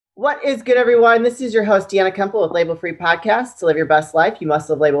What is good, everyone? This is your host, Deanna Kemple with Label Free Podcast. To live your best life, you must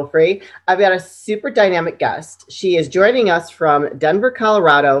live label free. I've got a super dynamic guest. She is joining us from Denver,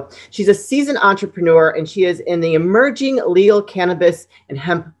 Colorado. She's a seasoned entrepreneur, and she is in the emerging legal cannabis and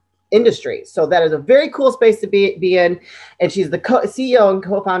hemp industry. So that is a very cool space to be in. And she's the CEO and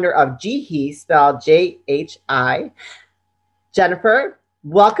co-founder of JIHI, spelled JHI. Jennifer,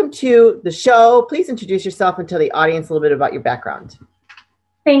 welcome to the show. Please introduce yourself and tell the audience a little bit about your background.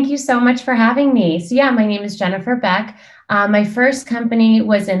 Thank you so much for having me. So my name is Jennifer Beck. My first company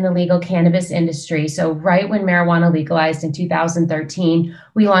was in the legal cannabis industry. So right when marijuana legalized in 2013,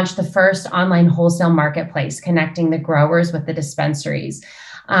 we launched the first online wholesale marketplace connecting the growers with the dispensaries.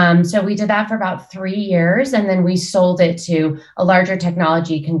 So we did that for about 3 years, and then we sold it to a larger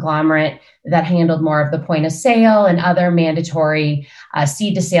technology conglomerate that handled more of the point of sale and other mandatory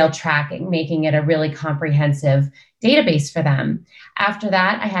seed to sale tracking, making it a really comprehensive database for them. After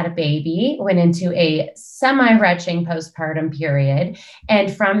that, I had a baby, went into a semi-retching postpartum period,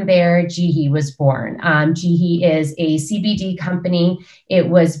 and from there, JIHI was born. JIHI is a CBD company. It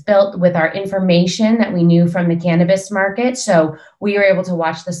was built with our information that we knew from the cannabis market, so we were able to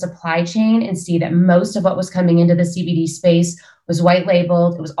watch the supply chain and see that most of what was coming into the CBD space was white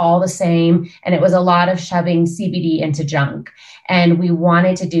labeled, it was all the same, and it was a lot of shoving CBD into junk. And we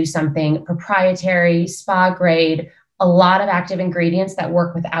wanted to do something proprietary, spa grade, a lot of active ingredients that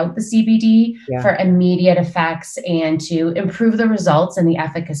work without the CBD for immediate effects and to improve the results and the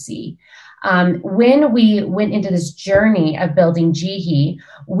efficacy. When we went into this journey of building JIHI,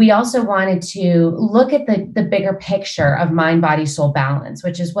 we also wanted to look at the bigger picture of mind, body, soul balance,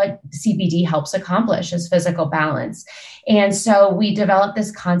 which is what CBD helps accomplish, is physical balance. And so we developed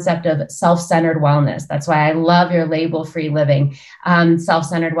this concept of self-centered wellness. That's why I love your label-free living.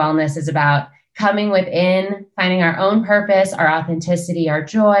 Self-centered wellness is about coming within, finding our own purpose, our authenticity, our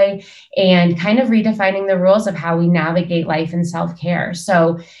joy, and kind of redefining the rules of how we navigate life and self-care.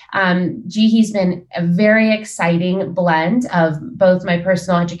 So JIHI's been a very exciting blend of both my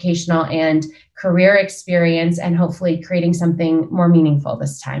personal, educational, and career experience, and hopefully creating something more meaningful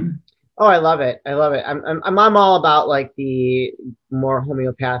this time. Oh, I love it. I love it. I'm all about like the more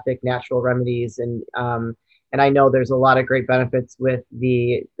homeopathic natural remedies, and I know there's a lot of great benefits with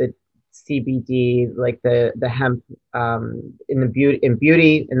the CBD, like the hemp, in beauty,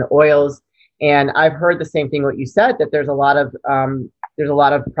 in the oils. And I've heard the same thing what you said, that there's a lot of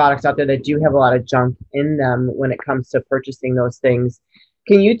products out there that do have a lot of junk in them when it comes to purchasing those things.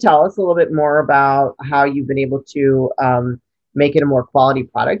 Can you tell us a little bit more about how you've been able to make it a more quality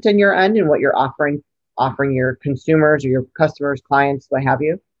product on your end, and what you're offering your consumers or your customers, clients, what have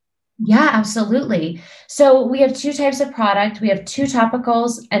you? Yeah, absolutely. So we have 2 types of product. We have 2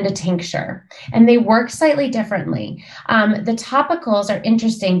 topicals and a tincture, and they work slightly differently. The topicals are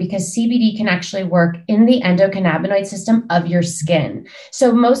interesting because CBD can actually work in the endocannabinoid system of your skin.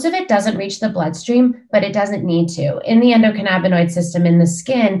 So most of it doesn't reach the bloodstream, but it doesn't need to. In the endocannabinoid system in the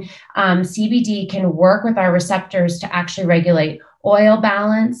skin, CBD can work with our receptors to actually regulate oil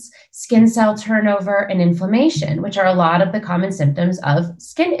balance, skin cell turnover, and inflammation, which are a lot of the common symptoms of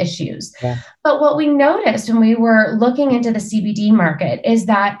skin issues. Yeah. But what we noticed when we were looking into the CBD market is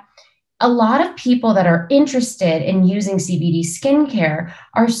that a lot of people that are interested in using CBD skincare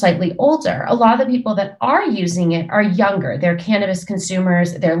are slightly older. A lot of the people that are using it are younger. They're cannabis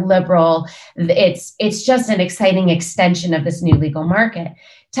consumers, they're liberal. It's just an exciting extension of this new legal market.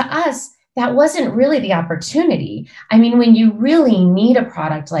 To us, that wasn't really the opportunity. I mean, when you really need a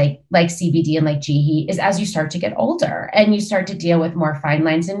product like CBD and like JIHI is as you start to get older and you start to deal with more fine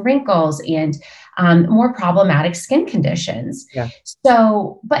lines and wrinkles and more problematic skin conditions. Yeah.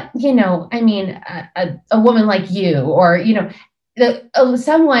 So, but I mean, a woman like you, or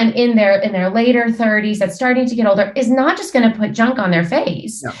someone in their later 30s that's starting to get older is not just going to put junk on their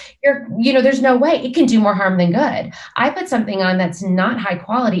face. No. There's no way. It can do more harm than good. I put something on that's not high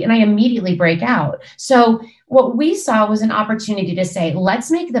quality and I immediately break out. So what we saw was an opportunity to say,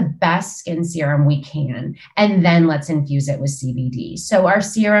 let's make the best skin serum we can, and then let's infuse it with CBD. So our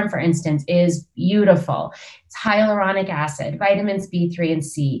serum, for instance, is beautiful. It's hyaluronic acid, vitamins B3 and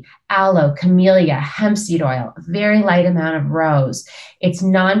C, aloe, camellia, hemp seed oil, a very light amount of rose. It's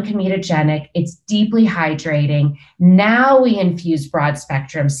non-comedogenic. It's deeply hydrating. Now we infuse broad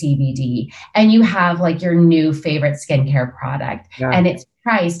spectrum CBD, and you have like your new favorite skincare product. Yeah. And it's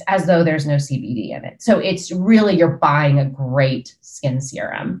priced as though there's no CBD in it. So it's really, you're buying a great skin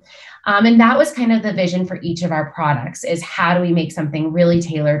serum. And that was kind of the vision for each of our products, is how do we make something really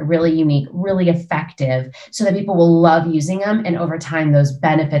tailored, really unique, really effective, so so that people will love using them. And over time, those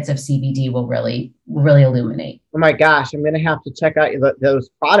benefits of CBD will really illuminate. Oh my gosh, I'm gonna have to check out those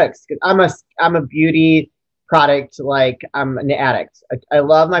products because I'm a beauty product, like I'm an addict. I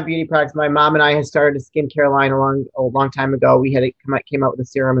love my beauty products. My mom and I had started a skincare line a long time ago. We had came out with a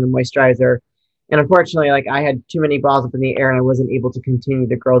serum and a moisturizer, and unfortunately, like I had too many balls up in the air, and I wasn't able to continue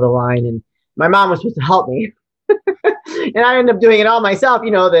to grow the line. And my mom was supposed to help me, and I ended up doing it all myself.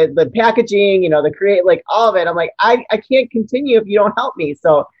 The packaging, the create, like all of it. I'm like, I can't continue if you don't help me.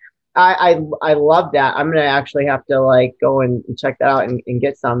 So I love that. I'm gonna actually have to like go and check that out and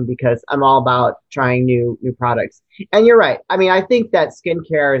get some because I'm all about trying new products. And you're right. I mean, I think that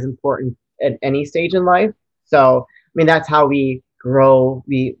skincare is important at any stage in life. So I mean, that's how we grow.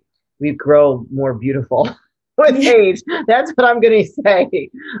 We grow more beautiful with age. That's what I'm gonna say.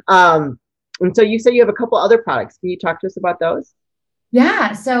 And so you say you have a couple other products. Can you talk to us about those?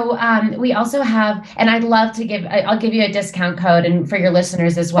 Yeah. So we also have, and I'll give you a discount code and for your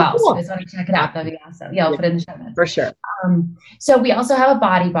listeners as well. Oh, cool. So if you guys want to check it out, that'd be awesome. Yeah, I'll put it in the show notes. For sure. So we also have a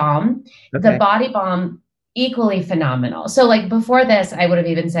body balm. Okay. The body balm, equally phenomenal. So like before this, I would have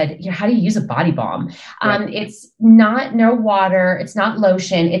even said, how do you use a body balm? It's not no water. It's not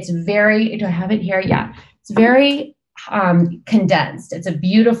lotion. It's very, do I have it here? Yeah. It's very condensed. It's a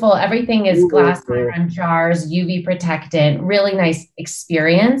beautiful, everything is glass iron jars, UV protectant, really nice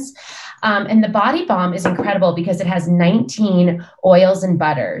experience. And the body balm is incredible because it has 19 oils and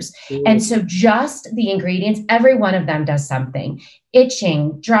butters. And so just the ingredients, every one of them does something.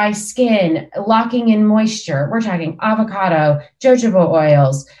 Itching, dry skin, locking in moisture. We're talking avocado, jojoba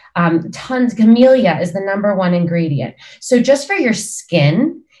oils, tons. Camellia is the number one ingredient. So just for your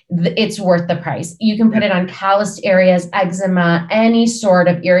skin, it's worth the price. You can put it on calloused areas, eczema, any sort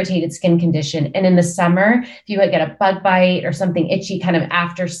of irritated skin condition. And in the summer, if you get a bug bite or something itchy kind of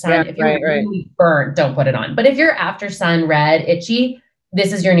after sun, if you're really burnt, don't put it on. But if you're after sun, red, itchy,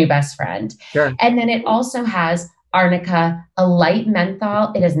 this is your new best friend. Sure. And then it also has arnica, a light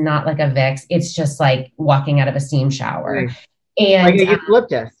menthol. It is not like a Vicks. It's just like walking out of a steam shower. And like a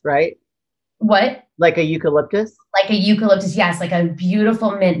eucalyptus, right? What? Like a eucalyptus? Like a eucalyptus, yes, like a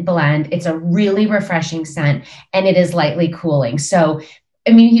beautiful mint blend. It's a really refreshing scent and it is lightly cooling. So,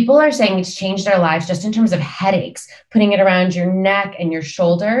 I mean, people are saying it's changed their lives just in terms of headaches. Putting it around your neck and your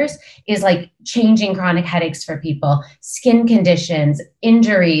shoulders is like changing chronic headaches for people. Skin conditions,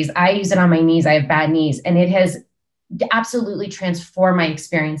 injuries. I use it on my knees. I have bad knees and it has absolutely transformed my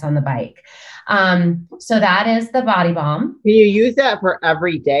experience on the bike. So that is the body balm. Can you use that for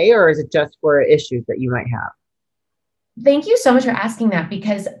every day or is it just for issues that you might have? Thank you so much for asking that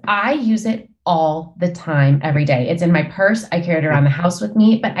because I use it all the time, every day. It's in my purse. I carry it around the house with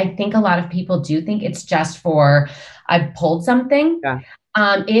me, but I think a lot of people do think it's just for, I've pulled something. Yeah.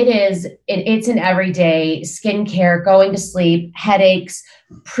 It's an everyday skincare, going to sleep, headaches,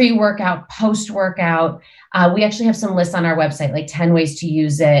 pre-workout, post-workout. We actually have some lists on our website, like 10 ways to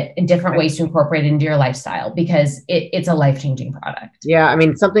use it and different ways to incorporate it into your lifestyle because it's a life-changing product. Yeah. I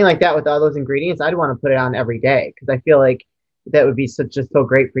mean, something like that with all those ingredients, I'd want to put it on every day because I feel like that would be just so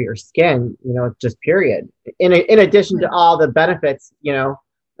great for your skin, just period. In addition to all the benefits,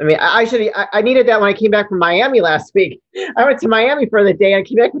 I mean, I needed that when I came back from Miami last week. I went to Miami for the day and I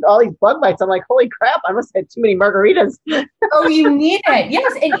came back with all these bug bites. I'm like, holy crap, I must have had too many margaritas. Oh, you need it.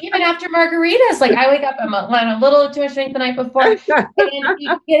 Yes. And even after margaritas, like I wake up, I'm on a little too much drink the night before and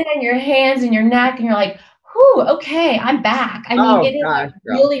you get it on your hands and your neck and you're like, whew, okay, I'm back. I mean, it is a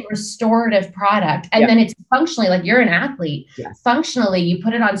really restorative product. And then it's functionally like you're an athlete. Yes. Functionally, you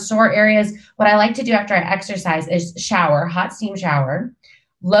put it on sore areas. What I like to do after I exercise is shower, hot steam shower,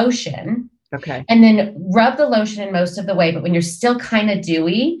 lotion. Okay. And then rub the lotion in most of the way. But when you're still kind of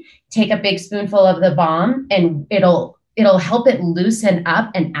dewy, take a big spoonful of the balm and it'll help it loosen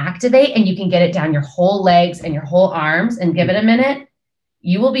up and activate. And you can get it down your whole legs and your whole arms and give it a minute.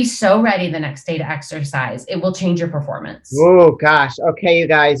 You will be so ready the next day to exercise. It will change your performance. Oh, gosh. Okay, you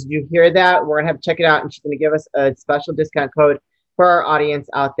guys, you hear that? We're going to have to check it out. And she's going to give us a special discount code for our audience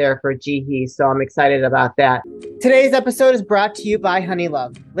out there for JIHI. So I'm excited about that. Today's episode is brought to you by Honey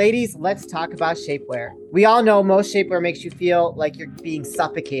Love. Ladies, let's talk about shapewear. We all know most shapewear makes you feel like you're being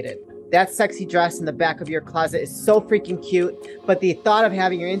suffocated. That sexy dress in the back of your closet is so freaking cute, but the thought of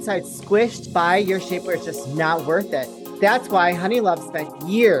having your insides squished by your shapewear is just not worth it. That's why Honey Love spent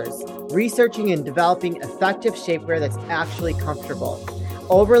years researching and developing effective shapewear that's actually comfortable.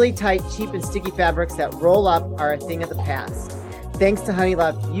 Overly tight, cheap, and sticky fabrics that roll up are a thing of the past. Thanks to Honey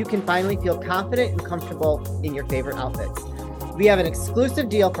Love, you can finally feel confident and comfortable in your favorite outfits. We have an exclusive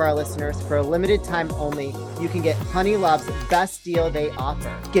deal for our listeners. For a limited time only, you can get Honey Love's best deal they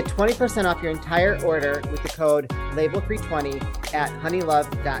offer. Get 20% off your entire order with the code LabelFree20 at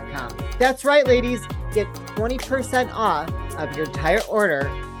honeylove.com. That's right, ladies. Get 20% off of your entire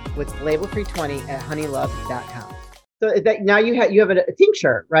order with LabelFree20 at honeylove.com. So that now you have a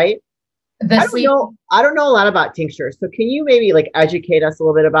tincture, right? I don't know a lot about tinctures. So can you maybe like educate us a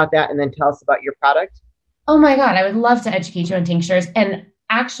little bit about that and then tell us about your product? Oh my God, I would love to educate you on tinctures. And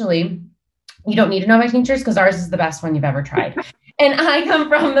actually, you don't need to know about tinctures because ours is the best one you've ever tried. And I come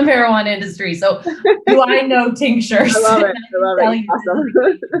from the marijuana industry. So do I know tinctures? I love it.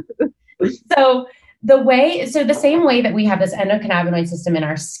 Awesome. So the same way that we have this endocannabinoid system in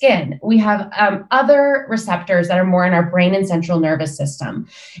our skin, we have other receptors that are more in our brain and central nervous system.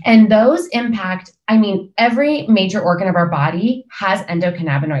 And those impact, every major organ of our body has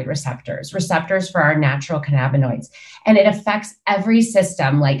endocannabinoid receptors for our natural cannabinoids. And it affects every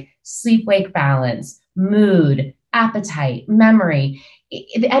system like sleep-wake balance, mood, appetite, memory.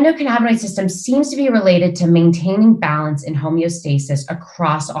 The endocannabinoid system seems to be related to maintaining balance and homeostasis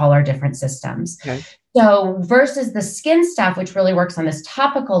across all our different systems. Okay. So versus the skin stuff, which really works on this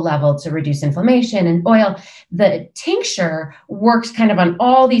topical level to reduce inflammation and oil, the tincture works kind of on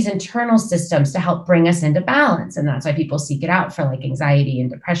all these internal systems to help bring us into balance. And that's why people seek it out for like anxiety and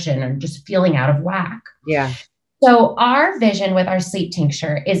depression and just feeling out of whack. Yeah. So our vision with our sleep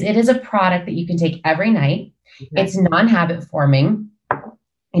tincture is it is a product that you can take every night. Okay. It's non-habit forming.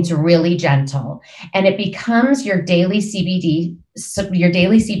 It's really gentle, and it becomes your daily CBD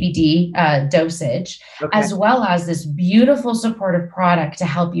dosage, okay, as well as this beautiful supportive product to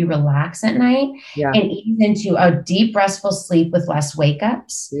help you relax at night and ease into a deep, restful sleep with less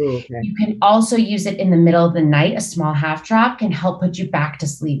wake-ups. Ooh, okay. You can also use it in the middle of the night. A small half drop can help put you back to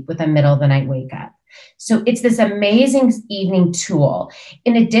sleep with a middle of the night wake-up. So it's this amazing evening tool.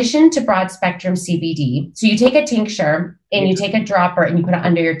 In addition to broad spectrum CBD, so you take a tincture and you take a dropper and you put it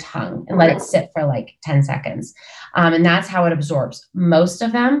under your tongue and let it sit for like 10 seconds. And that's how it absorbs. Most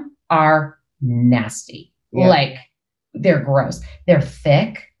of them are nasty. Yeah. Like they're gross. They're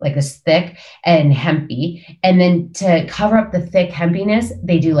thick, like this thick and hempy. And then to cover up the thick hempiness,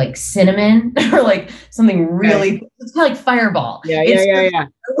 they do like cinnamon or like something really, it's kind of like Fireball. Yeah. A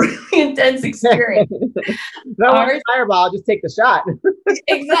really intense experience. No, Fireball, just take the shot.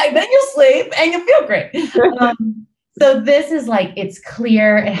 Exactly. Then you'll sleep and you'll feel great. So this is like, it's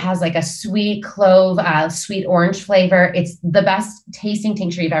clear. It has like a sweet clove, sweet orange flavor. It's the best tasting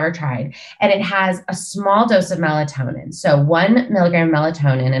tincture you've ever tried. And it has a small dose of melatonin. So 1 milligram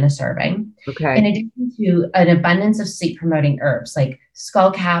melatonin in a serving. Okay. In addition to an abundance of sleep promoting herbs like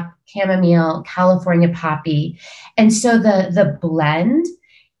skullcap, chamomile, California poppy. And so the blend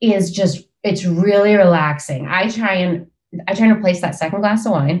is just, it's really relaxing. I try and replace that second glass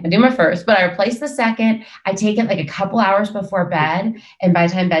of wine. I do my first, but I replace the second. I take it like a couple hours before bed. And by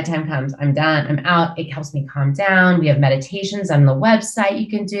the time bedtime comes, I'm done. I'm out. It helps me calm down. We have meditations on the website you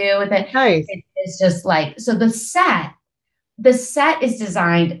can do with it. Nice. It's just like, so the set is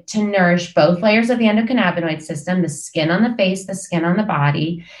designed to nourish both layers of the endocannabinoid system, the skin on the face, the skin on the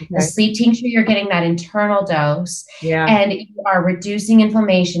body. Okay. The sleep tincture, you're getting that internal dose. Yeah. And you are reducing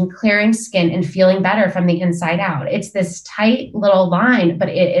inflammation, clearing skin, and feeling better from the inside out. It's this tight little line, but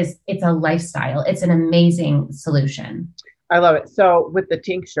it's a lifestyle. It's an amazing solution. I love it. So with the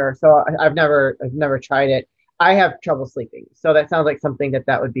tincture, so I've never tried it. I have trouble sleeping. So that sounds like something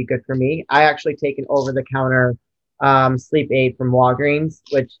that would be good for me. I actually take an over-the-counter sleep aid from Walgreens,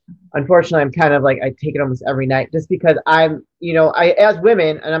 which unfortunately I'm kind of like, I take it almost every night just because I'm, as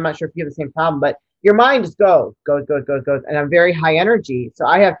women, and I'm not sure if you have the same problem, but your mind just goes. And I'm very high energy. So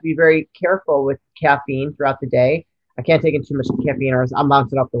I have to be very careful with caffeine throughout the day. I can't take in too much caffeine or I'm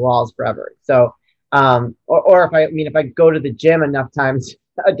bouncing off the walls forever. So, or if I go to the gym enough times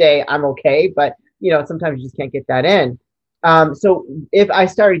a day, I'm okay. But, sometimes you just can't get that in. So if I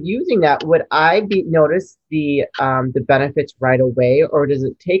started using that, would I notice the benefits right away, or does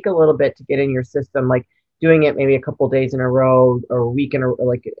it take a little bit to get in your system, like doing it maybe a couple of days in a row or a week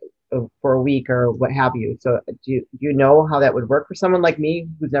for a week or what have you? So do you know how that would work for someone like me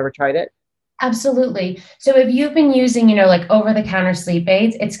who's never tried it? Absolutely. So if you've been using, like over-the-counter sleep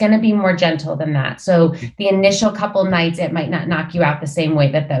aids, it's going to be more gentle than that. So the initial couple nights, it might not knock you out the same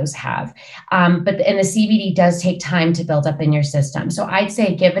way that those have. And the CBD does take time to build up in your system. So I'd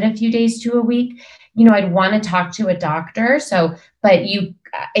say give it a few days to a week. I'd want to talk to a doctor. But you,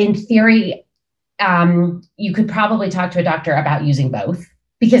 in theory, you could probably talk to a doctor about using both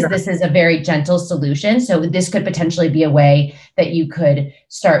because Sure. this is a very gentle solution. So this could potentially be a way that you could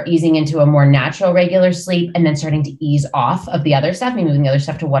start easing into a more natural regular sleep and then starting to ease off of the other stuff, maybe moving the other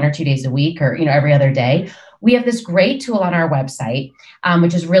stuff to 1 or 2 days a week or, every other day. We have this great tool on our website,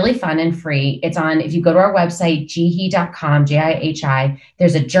 which is really fun and free. It's on, if you go to our website, jihi.com, JIHI,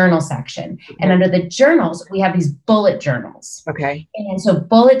 there's a journal section. And Okay. under the journals, we have these bullet journals. Okay. And so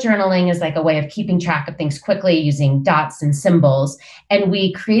bullet journaling is like a way of keeping track of things quickly using dots and symbols. And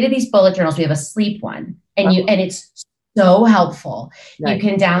we created these bullet journals. We have a sleep one, and Oh, it's so helpful. You nice.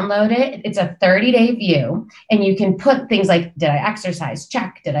 can download it. It's a 30-day view, and you can put things like, did I exercise?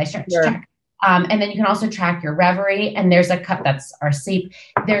 Check. Did I stretch? Sure. Check. And then you can also track your reverie. And there's that's our sleep.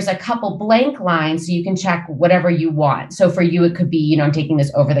 There's a couple blank lines, so you can check whatever you want. So for you, it could be, I'm taking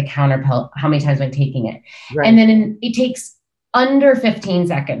this over the counter pill. How many times am I taking it? Right. And then it takes under 15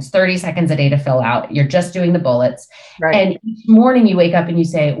 seconds, 30 seconds a day to fill out. You're just doing the bullets. Right. And each morning you wake up and you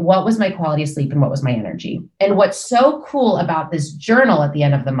say, what was my quality of sleep and what was my energy? And what's so cool about this journal at the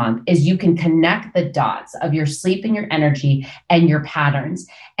end of the month is you can connect the dots of your sleep and your energy and your patterns.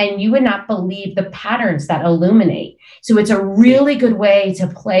 And you would not believe the patterns that illuminate. So it's a really good way to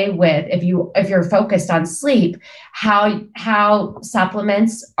play with, if you're focused on sleep, how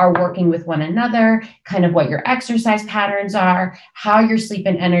supplements are working with one another, kind of what your exercise patterns are, how your sleep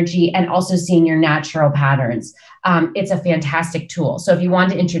and energy, and also seeing your natural patterns. It's a fantastic tool. So if you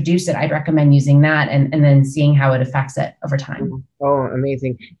want to introduce it, I'd recommend using that and then seeing how it affects it over time. Oh,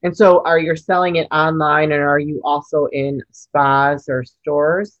 amazing. And so are you selling it online, and are you also in spas or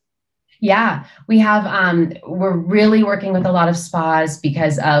stores? Yeah, we have, we're really working with a lot of spas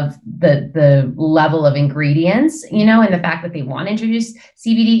because of the level of ingredients, and the fact that they want to introduce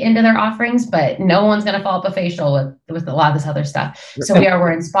CBD into their offerings, but no one's going to follow up a facial with a lot of this other stuff. So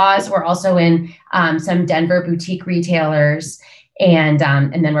we're in spas. We're also in some Denver boutique retailers, and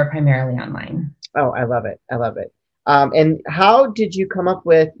then we're primarily online. Oh, I love it. I love it. And how did you come up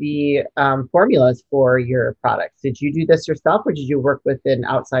with the formulas for your products? Did you do this yourself, or did you work with an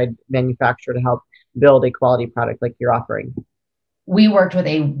outside manufacturer to help build a quality product like you're offering? We worked with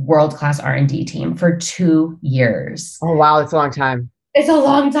a world-class R&D team for 2 years. Oh, wow. That's a long time. It's a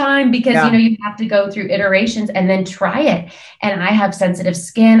long time because, Yeah. you have to go through iterations and then try it. And I have sensitive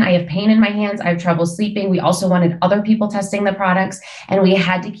skin. I have pain in my hands. I have trouble sleeping. We also wanted other people testing the products, and we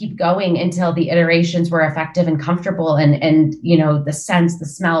had to keep going until the iterations were effective and comfortable, and the scents, the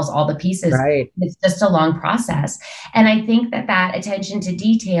smells, all the pieces. Right. It's just a long process. And I think that attention to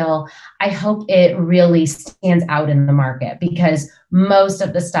detail, I hope it really stands out in the market, because most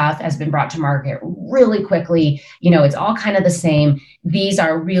of the stuff has been brought to market really quickly. It's all kind of the same. These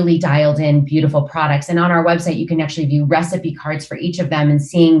are really dialed in, beautiful products. And on our website, you can actually view recipe cards for each of them and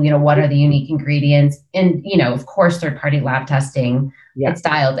seeing, what are the unique ingredients. And, of course, third-party lab testing. Yeah. It's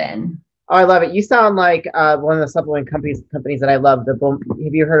dialed in. Oh, I love it. You sound like one of the supplement companies that I love.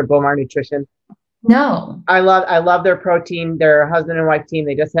 Have you heard of Bomar Nutrition? No. I love their protein. Their husband and wife team,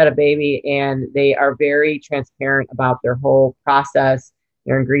 they just had a baby, and they are very transparent about their whole process,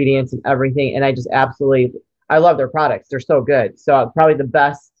 their ingredients and everything. And I love their products. They're so good. So probably the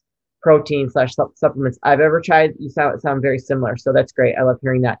best protein / supplements I've ever tried. You sound very similar. So that's great. I love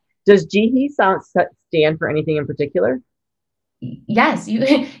hearing that. Does JIHI stand for anything in particular? Yes,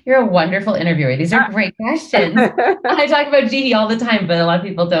 you're a wonderful interviewer. These are great questions. I talk about JIHI all the time, but a lot of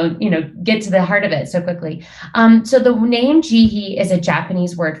people don't, get to the heart of it so quickly. So the name JIHI is a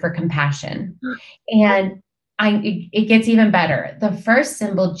Japanese word for compassion, and it gets even better. The first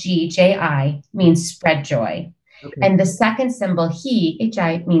symbol JI means spread joy, Okay. and the second symbol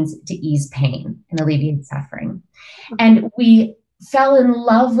HI means to ease pain and alleviate suffering. And we fell in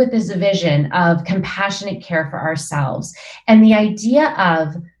love with this vision of compassionate care for ourselves. And the idea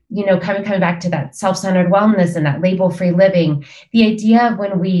of, coming back to that self-centered wellness and that label-free living, the idea of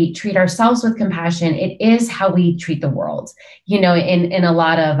when we treat ourselves with compassion, it is how we treat the world. In a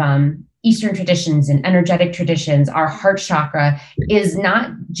lot of Eastern traditions and energetic traditions, our heart chakra is not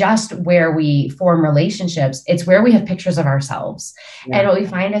just where we form relationships, it's where we have pictures of ourselves. Yeah. And what we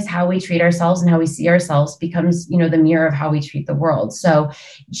find is how we treat ourselves and how we see ourselves becomes, the mirror of how we treat the world. So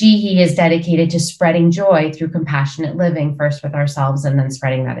JIHI is dedicated to spreading joy through compassionate living, first with ourselves and then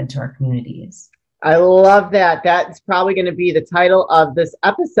spreading that into our communities. I love that. That's probably going to be the title of this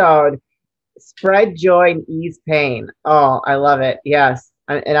episode: Spread Joy and Ease Pain. Oh, I love it. Yes.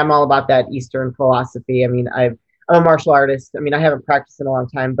 And I'm all about that Eastern philosophy. I mean, I'm a martial artist. I mean, I haven't practiced in a long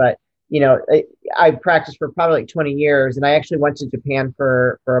time, but I practiced for probably like 20 years, and I actually went to Japan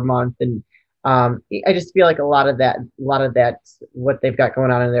for a month, and I just feel like a lot of that, what they've got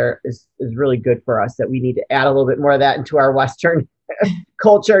going on in there is really good for us. That we need to add a little bit more of that into our Western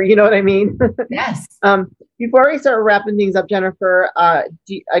culture. You know what I mean? Yes. Before we start wrapping things up, Jennifer, I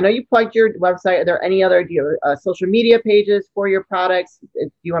know you plugged your website. Are there any other social media pages for your products? Do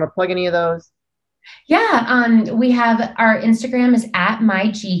you want to plug any of those? Yeah, we have our Instagram is at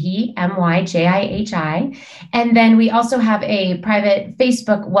myjihi, MYJIHI. And then we also have a private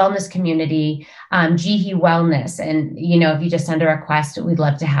Facebook wellness community, JIHI Wellness. And, if you just send a request, we'd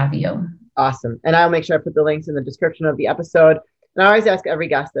love to have you. Awesome. And I'll make sure I put the links in the description of the episode. And I always ask every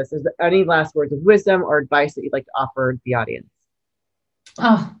guest this: is there any last words of wisdom or advice that you'd like to offer the audience?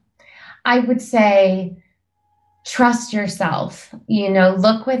 Oh, I would say trust yourself.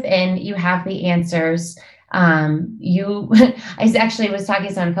 Look within. You have the answers. I actually was talking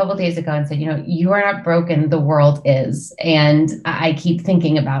to someone a couple of days ago and said, you are not broken. The world is. And I keep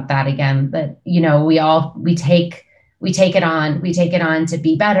thinking about that again, that, we take it on to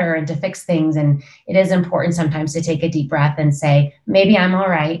be better and to fix things. And it is important sometimes to take a deep breath and say, maybe I'm all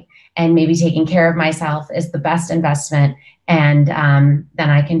right. And maybe taking care of myself is the best investment. And then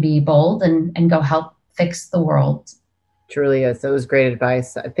I can be bold and go help fix the world. Truly is. That was great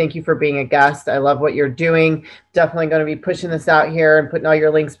advice. Thank you for being a guest. I love what you're doing. Definitely going to be pushing this out here and putting all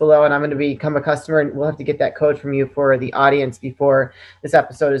your links below. And I'm going to become a customer, and we'll have to get that code from you for the audience before this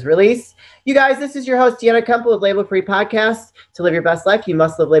episode is released. You guys, this is your host, Deanna Kumpel of Label Free Podcast. To live your best life, you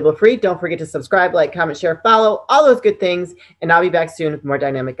must live label free. Don't forget to subscribe, like, comment, share, follow, all those good things. And I'll be back soon with more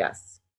dynamic guests.